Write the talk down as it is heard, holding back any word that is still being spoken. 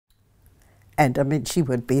And I mean, she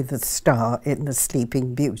would be the star in The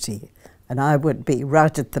Sleeping Beauty, and I would be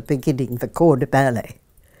right at the beginning, the corps de ballet.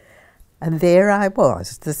 And there I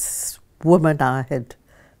was, this woman I had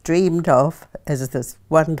dreamed of as this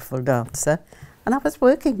wonderful dancer, and I was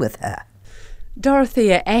working with her.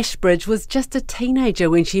 Dorothea Ashbridge was just a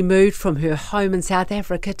teenager when she moved from her home in South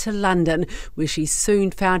Africa to London, where she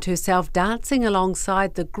soon found herself dancing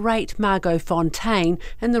alongside the great Margot Fonteyn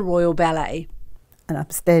in the Royal Ballet. And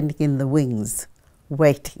I'm standing in the wings,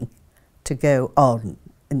 waiting to go on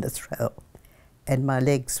in this role, and my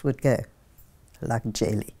legs would go like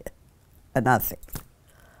jelly. And I think,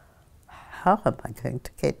 how am I going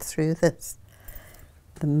to get through this?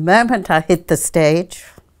 The moment I hit the stage,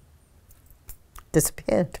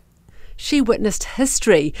 disappeared. She witnessed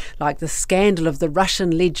history, like the scandal of the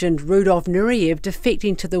Russian legend Rudolf Nureyev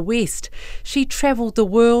defecting to the West. She travelled the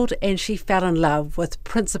world and she fell in love with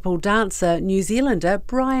principal dancer New Zealander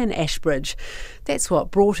Brian Ashbridge. That's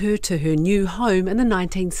what brought her to her new home in the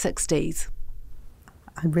 1960s.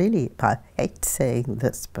 I hate saying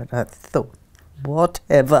this, but I thought, what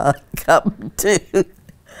have I come to?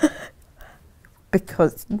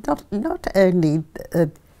 Because not only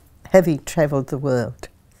having travelled the world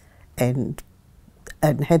and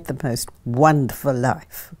had the most wonderful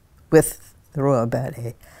life with the Royal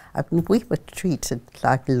Ballet, I mean, we were treated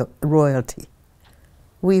like royalty.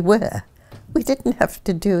 We were. We didn't have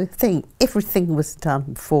to do a thing. Everything was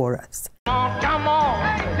done for us. Come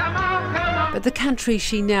on, come on. But the country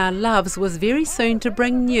she now loves was very soon to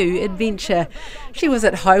bring new adventure. She was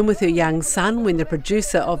at home with her young son when the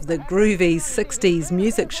producer of the groovy 60s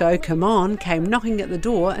music show Come On came knocking at the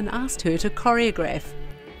door and asked her to choreograph.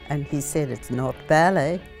 And he said, it's not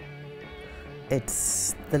ballet,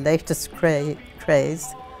 it's the latest craze,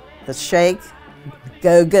 the shake, the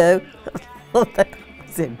go-go. I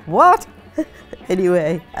said, what?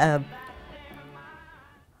 Anyway, I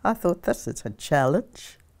thought, this is a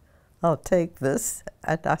challenge. I'll take this.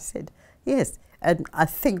 And I said, yes. And I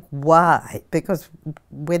think why? Because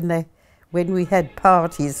when we had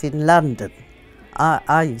parties in London,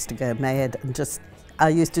 I used to go mad and I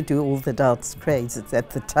used to do all the dance crazes at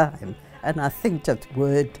the time. And I think just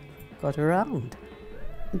word got around.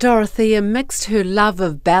 Dorothea mixed her love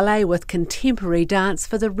of ballet with contemporary dance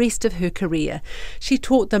for the rest of her career. She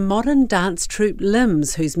taught the modern dance troupe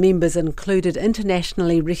Limbs, whose members included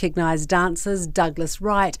internationally recognised dancers Douglas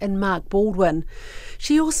Wright and Mark Baldwin.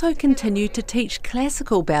 She also continued to teach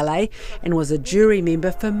classical ballet and was a jury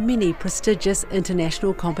member for many prestigious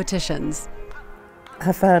international competitions.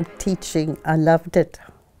 I found teaching, I loved it.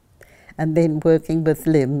 And then working with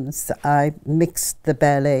Limbs, I mixed the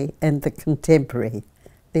ballet and the contemporary.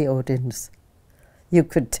 The audience, you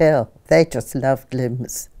could tell, they just loved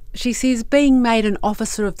Limbs. She says being made an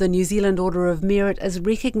officer of the New Zealand Order of Merit is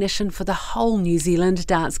recognition for the whole New Zealand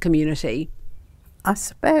dance community. I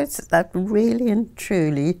suppose that really and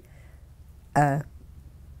truly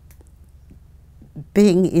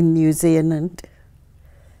being in New Zealand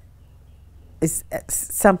is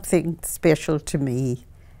something special to me,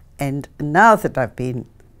 and now that I've been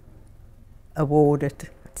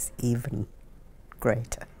awarded, it's even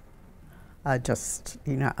greater.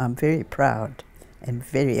 I'm very proud and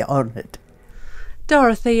very honoured.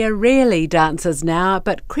 Dorothea rarely dances now,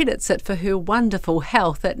 but credits it for her wonderful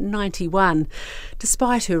health at 91.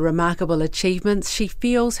 Despite her remarkable achievements, she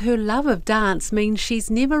feels her love of dance means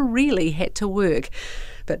she's never really had to work.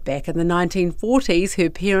 But back in the 1940s,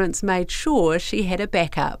 her parents made sure she had a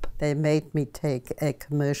backup. They made me take a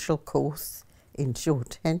commercial course in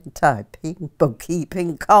shorthand typing,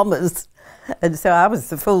 bookkeeping, commas, and so I was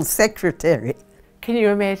the full secretary. Can you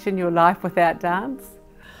imagine your life without dance?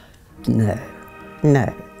 No, no.